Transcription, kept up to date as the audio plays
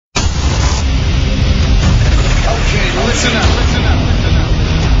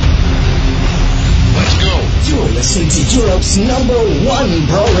listening to Europe's #1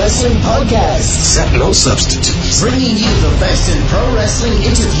 pro wrestling podcast. Set no substitutes. Bringing you the best in pro wrestling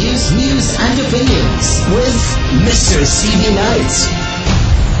interviews, news, and opinions with Mr. Stevie Knight.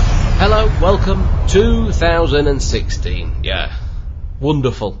 Hello, welcome 2016. Yeah,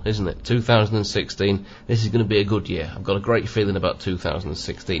 wonderful, isn't it? 2016. This is going to be a good year. I've got a great feeling about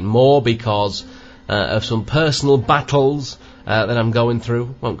 2016. More because of some personal battles that I'm going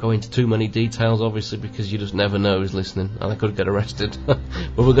through. Won't go into too many details, obviously, because you just never know who's listening, and I could get arrested. But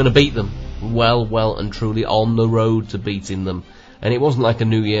we're going to beat them. Well and truly on the road to beating them. And it wasn't like a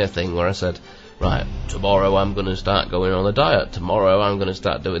New Year thing where I said, right, tomorrow I'm going to start going on a diet. Tomorrow I'm going to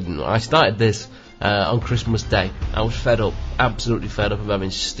start doing... I started this on Christmas Day. I was fed up, absolutely fed up of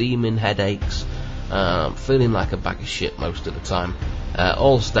having steaming headaches, feeling like a bag of shit most of the time.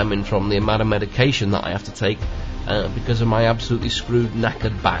 All stemming from the amount of medication that I have to take because of my absolutely screwed,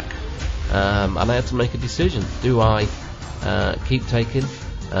 knackered back. And I had to make a decision. Do I keep taking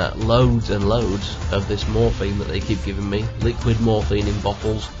loads and loads of this morphine that they keep giving me, liquid morphine in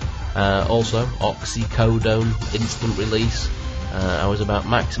bottles, also oxycodone, instant release. I was about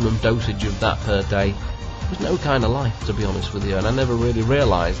maximum dosage of that per day. There's no kind of life, to be honest with you, and I never really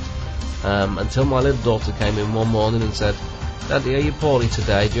realised until my little daughter came in one morning and said, "Daddy, are you poorly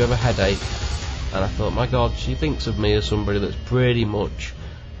today? Do you have a headache?" And I thought, my God, she thinks of me as somebody that's pretty much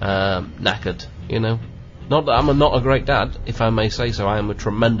knackered, you know. Not that I'm not a great dad, if I may say so. I am a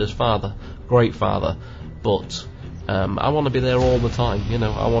tremendous father, great father, but I want to be there all the time, you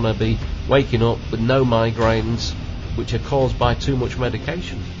know. I want to be waking up with no migraines, which are caused by too much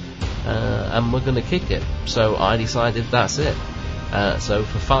medication, and we're going to kick it. So I decided that's it. So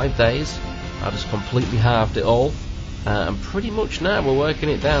for 5 days, I just completely halved it all. And pretty much now we're working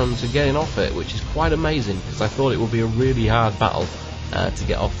it down to getting off it, which is quite amazing, because I thought it would be a really hard battle to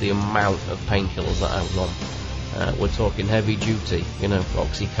get off the amount of painkillers that I was on. We're talking heavy duty, you know,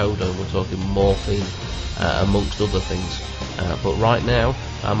 oxycodone, we're talking morphine, amongst other things. But right now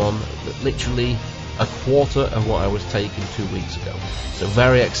I'm on literally a quarter of what I was taking 2 weeks ago. So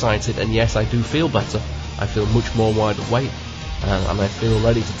very excited, and yes, I do feel better. I feel much more wide awake, and I feel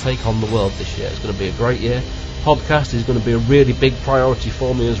ready to take on the world this year. It's going to be a great year. Podcast is going to be a really big priority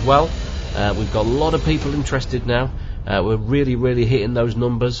for me as well. We've got a lot of people interested now. We're really hitting those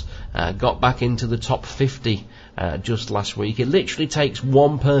numbers. Got back into the top 50 just last week. It literally takes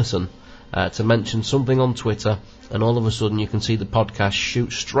one person to mention something on Twitter, and all of a sudden you can see the podcast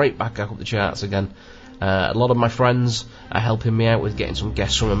shoot straight back up the charts again. A lot of my friends are helping me out with getting some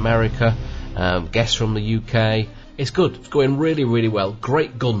guests from America, guests from the UK. It's good. It's going really well.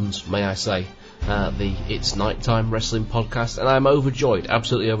 Great guns, may I say. The It's Nighttime Wrestling Podcast, and I'm overjoyed,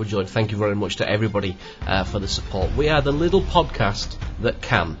 absolutely overjoyed. Thank you very much to everybody for the support. We are the little podcast that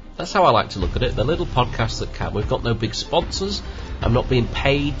can. That's how I like to look at it, the little podcast that can. We've got no big sponsors. I'm not being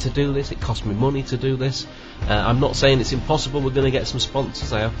paid to do this. It costs me money to do this. I'm not saying it's impossible. We're going to get some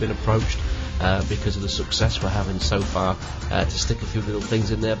sponsors. I have been approached because of the success we're having so far to stick a few little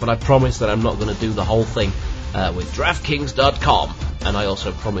things in there, but I promise that I'm not going to do the whole thing with DraftKings.com, and I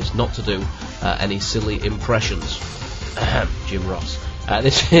also promise not to do any silly impressions. Jim Ross.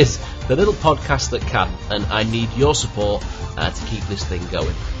 This is the little podcast that can, and I need your support to keep this thing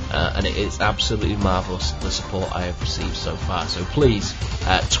going. And it is absolutely marvellous, the support I have received so far. So please,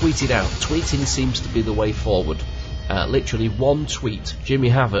 tweet it out. Tweeting seems to be the way forward. Literally one tweet. Jimmy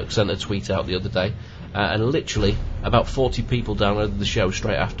Havoc sent a tweet out the other day, and literally about 40 people downloaded the show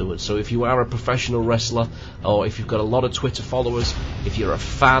straight afterwards. So if you are a professional wrestler, or if you've got a lot of Twitter followers, if you're a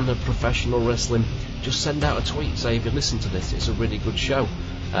fan of professional wrestling, just send out a tweet, say if you listen to this, it's a really good show.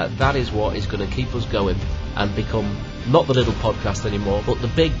 That is what is going to keep us going and become not the little podcast anymore, but the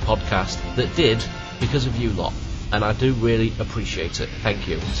big podcast that did because of you lot. And I do really appreciate it. Thank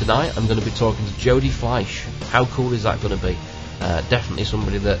you. Tonight I'm going to be talking to Jody Fleisch. How cool is that going to be? Definitely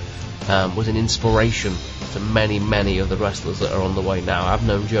somebody that was an inspiration to many of the wrestlers that are on the way now. I've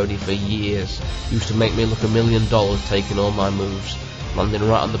known Jody for years. Used to make me look $1 million taking all my moves, landing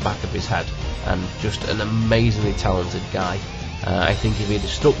right on the back of his head, and just an amazingly talented guy. I think if he'd have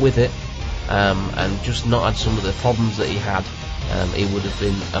stuck with it and just not had some of the problems that he had, he would have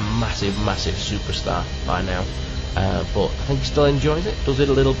been a massive superstar by now. But I think he still enjoys it, does it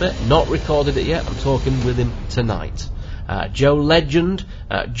a little bit. Not recorded it yet. I'm talking with him tonight. Joe Legend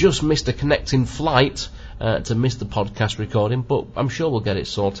just missed a connecting flight to miss the podcast recording, but I'm sure we'll get it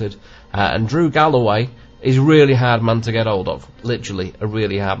sorted. And Drew Galloway is a really hard man to get hold of. Literally a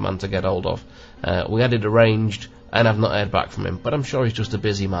really hard man to get hold of. We had it arranged and I've not heard back from him, but I'm sure he's just a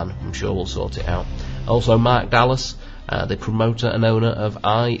busy man. I'm sure we'll sort it out. Also Mark Dallas, the promoter and owner of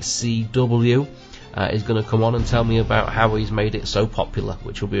ICW, is going to come on and tell me about how he's made it so popular,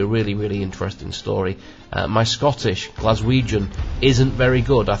 which will be a really, really interesting story. My Scottish, Glaswegian, isn't very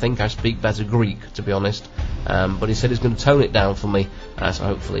good. I think I speak better Greek, to be honest. But he said he's going to tone it down for me, so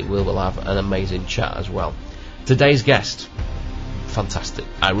hopefully we'll have an amazing chat as well. Today's guest, fantastic.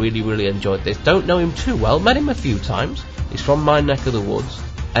 I really, really enjoyed this. Don't know him too well, met him a few times. He's from my neck of the woods.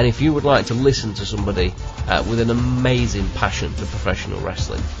 And if you would like to listen to somebody with an amazing passion for professional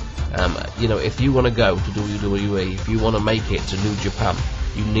wrestling, if you want to go to WWE, if you want to make it to New Japan,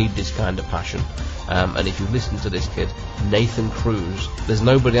 you need this kind of passion. And if you listen to this kid, Nathan Cruz, there's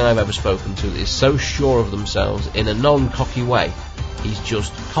nobody I've ever spoken to that is so sure of themselves in a non-cocky way. He's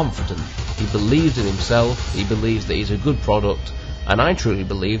just confident. He believes in himself. He believes that he's a good product. And I truly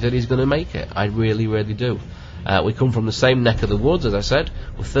believe that he's going to make it. I really, really do. We come from the same neck of the woods, as I said.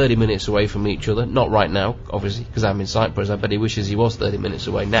 We're 30 minutes away from each other. Not right now, obviously, because I'm in Cyprus. I bet he wishes he was 30 minutes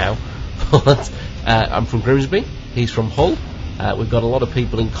away now. But I'm from Grimsby. He's from Hull. We've got a lot of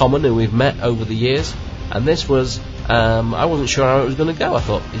people in common who we've met over the years. And this was, I wasn't sure how it was going to go. I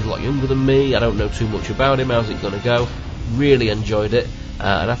thought, he's a lot younger than me. I don't know too much about him. How's it going to go? Really enjoyed it.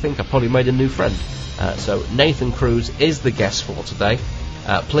 And I think I probably made a new friend. So Nathan Cruz is the guest for today.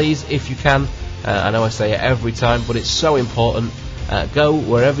 Please, if you can, I know I say it every time, but it's so important, go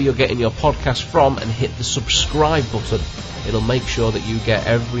wherever you're getting your podcast from and hit the subscribe button. It'll make sure that you get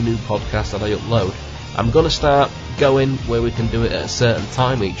every new podcast that I upload. I'm going to start going where we can do it at a certain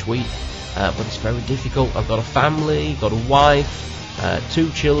time each week, but it's very difficult. I've got a family, got a wife,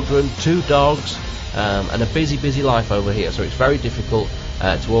 2 children, 2 dogs, and a busy life over here, so it's very difficult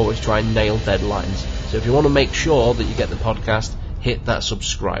to always try and nail deadlines. So if you want to make sure that you get the podcast, hit that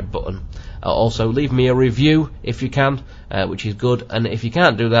subscribe button. Also, leave me a review if you can, which is good. And if you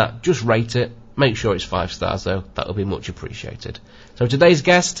can't do that, just rate it. Make sure it's 5 stars, though. That will be much appreciated. So today's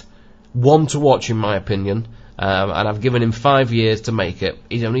guest, one to watch in my opinion, and I've given him 5 years to make it.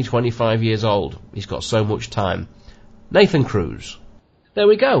 He's only 25 years old. He's got so much time. Nathan Cruz. There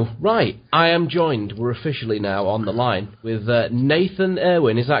we go. Right, I am joined, we're officially now on the line, with Nathan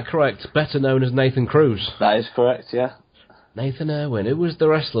Irwin, is that correct? Better known as Nathan Cruz. That is correct, yeah. Nathan Irwin, who was the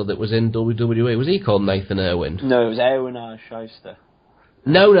wrestler that was in WWE? Was he called Nathan Irwin? No, it was Erwin R. Shyster.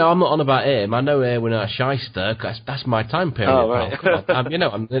 No, I'm not on about him. I know Erwin R. Shyster, 'cause that's my time period. Oh, right.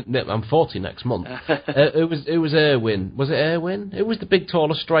 I'm 40 next month. It was Irwin. Was it Irwin? It was the big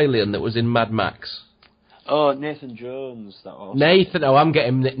tall Australian that was in Mad Max. Oh, Nathan Jones. That was. Nathan, I'm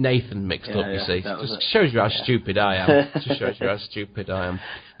getting Nathan mixed up, you see. Just shows you how stupid I am. Just shows you how stupid I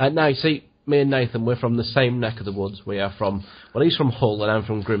am. Now, you see, me and Nathan, we're from the same neck of the woods. We are from, well, he's from Hull and I'm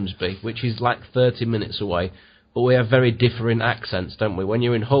from Grimsby, which is like 30 minutes away. But we have very differing accents, don't we? When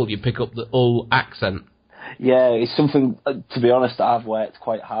you're in Hull, you pick up the Hull accent. Yeah, it's something, to be honest, that I've worked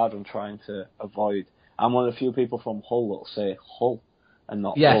quite hard on trying to avoid. I'm one of the few people from Hull that'll say Hull and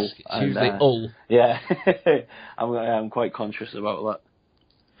not Hull. Yes, it's usually Hull. Yeah, I'm quite conscious about that.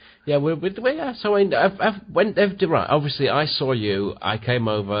 Yeah, right, obviously I saw you, I came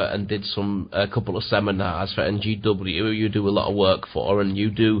over and did a couple of seminars for NGW, who you do a lot of work for, and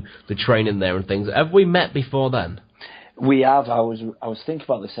you do the training there and things. Have we met before then? We have. I was thinking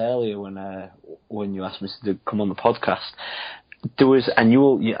about this earlier when you asked me to come on the podcast. There was, and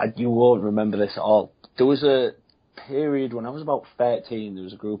you won't remember this at all, there was a period when I was about 13, there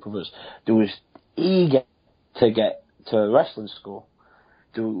was a group of us, there was eager to get to wrestling school.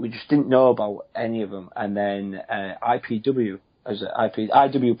 We just didn't know about any of them, and then IWP,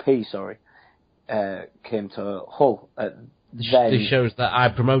 came to Hull. The shows that I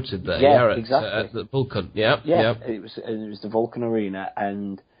promoted there, exactly. At the Vulcan, yeah. It was the Vulcan Arena,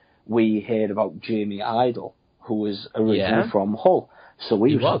 and we heard about Jamie Idol, who was originally from Hull. So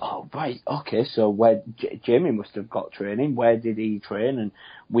we were like, oh, right, okay, so where Jamie must have got training. Where did he train? And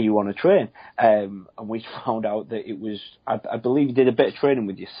we want to train. And we found out that it was, I believe he did a bit of training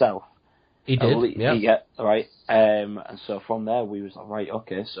with yourself. He did, yeah, right. And so from there, we was like, right,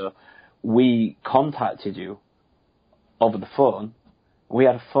 okay, so we contacted you over the phone. We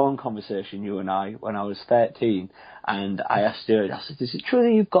had a phone conversation, you and I, when I was 13, and I asked you, I said, is it true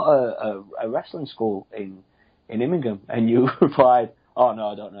that you've got a wrestling school in Immingham? And you replied, oh, no,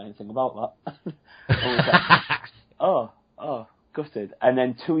 I don't know anything about that. And we like, oh, gutted. And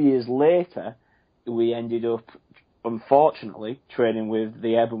then 2 years later, we ended up, unfortunately, training with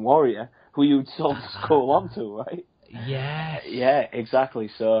the Urban Warrior, who you'd sold the school onto, right? Yes. Yeah, exactly.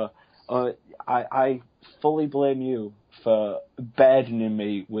 So I fully blame you for burdening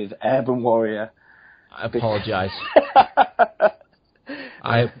me with Urban Warrior. I apologise.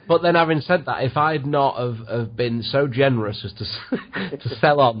 But then, having said that, if I'd not have been so generous as to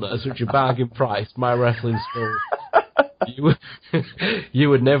sell on at such a bargain price my wrestling school, you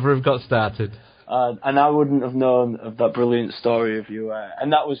would never have got started. And I wouldn't have known of that brilliant story of you.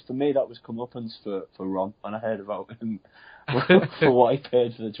 And that was, for me, that was comeuppance for Ron when I heard about him for what he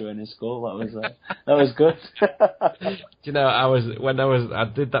paid for the training school. That was good. You know, I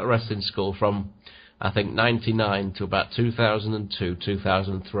did that wrestling school from, I think, 99 to about 2002,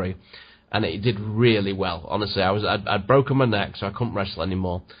 2003, and it did really well. Honestly, I'd broken my neck, so I couldn't wrestle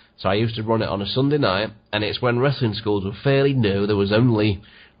anymore. So I used to run it on a Sunday night, and it's when wrestling schools were fairly new. There was only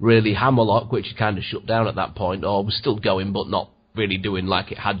really Hammerlock, which had kind of shut down at that point, or was still going, but not really doing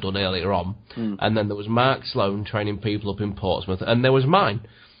like it had done earlier on. And then there was Mark Sloan training people up in Portsmouth, and there was mine.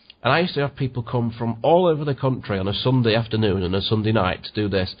 And I used to have people come from all over the country on a Sunday afternoon and a Sunday night to do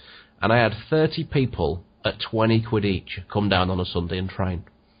this. And I had 30 people at 20 quid each come down on a Sunday and train.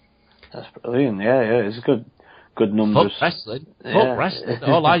 That's brilliant. Yeah, it's good numbers. Fuck wrestling.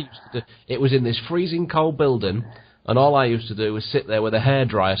 All I used to do, it was in this freezing cold building, and all I used to do was sit there with a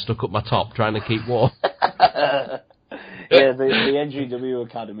hairdryer stuck up my top trying to keep warm. Yeah, the NGW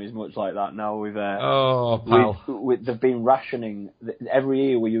Academy is much like that now. They've been rationing. Every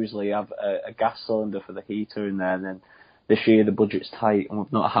year we usually have a gas cylinder for the heater in there, and then this year the budget's tight and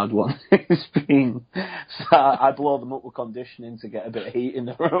we've not had one. So I blow them up with conditioning to get a bit of heat in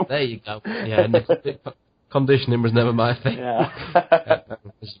the room. There you go. Yeah, conditioning was never my thing. Yeah.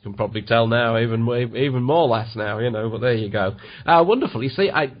 As you can probably tell now, even more less now, but there you go. Wonderful. You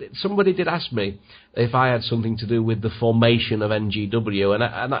see, somebody did ask me if I had something to do with the formation of NGW,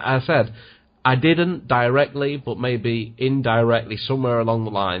 and I said I didn't directly, but maybe indirectly, somewhere along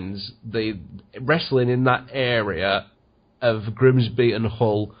the lines, the wrestling in that area of Grimsby and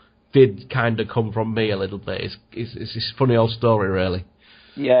Hull did kind of come from me a little bit. It's this funny old story, really.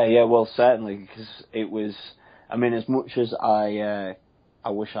 Yeah, well, certainly, because it was, I mean, as much as I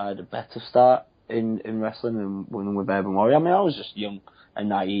wish I had a better start in wrestling than with Urban Warrior. I mean, I was just young and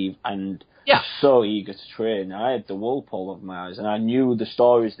naive and so eager to train. I had the wool pulled over my eyes, and I knew the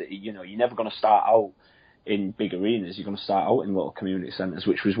stories that, you're never going to start out in big arenas. You're going to start out in little community centres,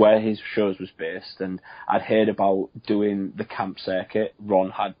 which was where his shows was based. And I'd heard about doing the camp circuit. Ron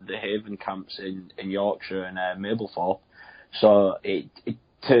had the Haven camps in Yorkshire and Mablethorpe. So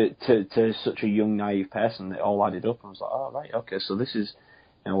to such a young, naive person, it all added up. I was like, oh, right, okay, so this is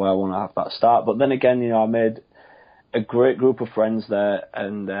where I want to have that start. But then again, I made a great group of friends there,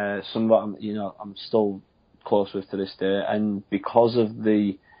 and some of them, I'm still close with to this day. And because of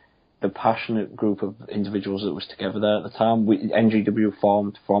the passionate group of individuals that was together there at the time, NGW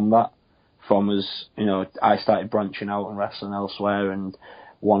formed from that. From us, I started branching out and wrestling elsewhere, and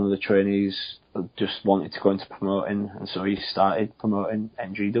one of the trainees just wanted to go into promoting, and so he started promoting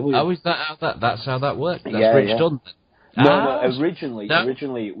NGW. Oh, is that that's how that worked? That's Rich Dunn. No,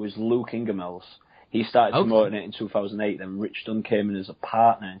 originally it was Luke Ingermels. He started promoting it in 2008, then Rich Dunn came in as a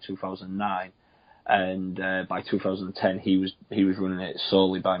partner in 2009, and by 2010 he was running it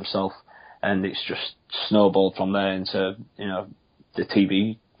solely by himself, and it's just snowballed from there into the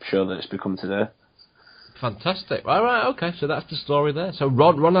TV show that it's become today. Fantastic. All right, okay, so that's the story there. So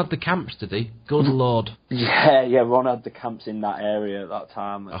Ron had the camps, did he? Good Lord. Yeah, Ron had the camps in that area at that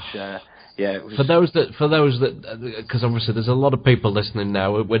time. Which, it was... For those that, because obviously there's a lot of people listening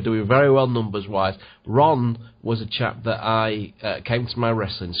now. We're doing very well numbers-wise. Ron was a chap that I came to my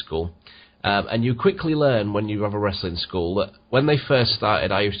wrestling school. And you quickly learn when you have a wrestling school that when they first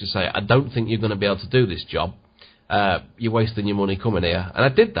started, I used to say, I don't think you're going to be able to do this job. You're wasting your money coming here. And I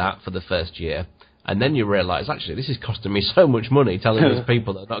did that for the first year. And then you realise, actually, this is costing me so much money telling these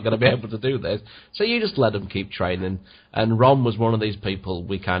people they're not going to be able to do this. So you just let them keep training. And Ron was one of these people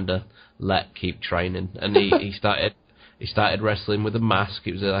we kind of let keep training. And he started wrestling with a mask.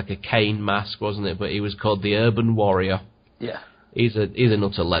 It was like a cane mask, wasn't it? But he was called the Urban Warrior. Yeah. He's an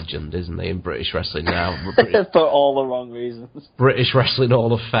utter legend, isn't he, in British wrestling now? For all the wrong reasons. British Wrestling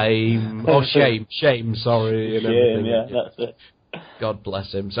Hall of Fame. Oh, shame, sorry. And shame, yeah, that's it. God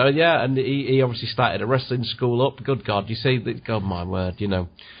bless him. So, yeah, and he obviously started a wrestling school up. Good God, you see, God, my word,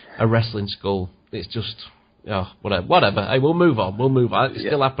 a wrestling school. It's just, whatever. Hey, we'll move on. It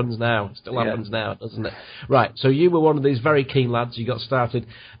still happens now. Happens now, doesn't it? Right, so you were one of these very keen lads. You got started.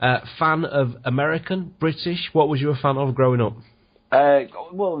 Fan of American, British? What was you a fan of growing up?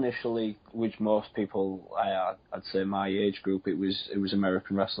 Well, initially, which most people, I'd say my age group, it was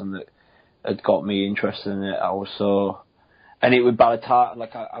American wrestling that had got me interested in it. And it was by the time,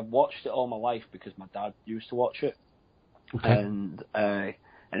 I watched it all my life because my dad used to watch it. Okay. And it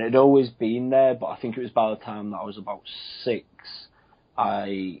had always been there, but I think it was by the time that I was about 6,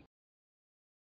 I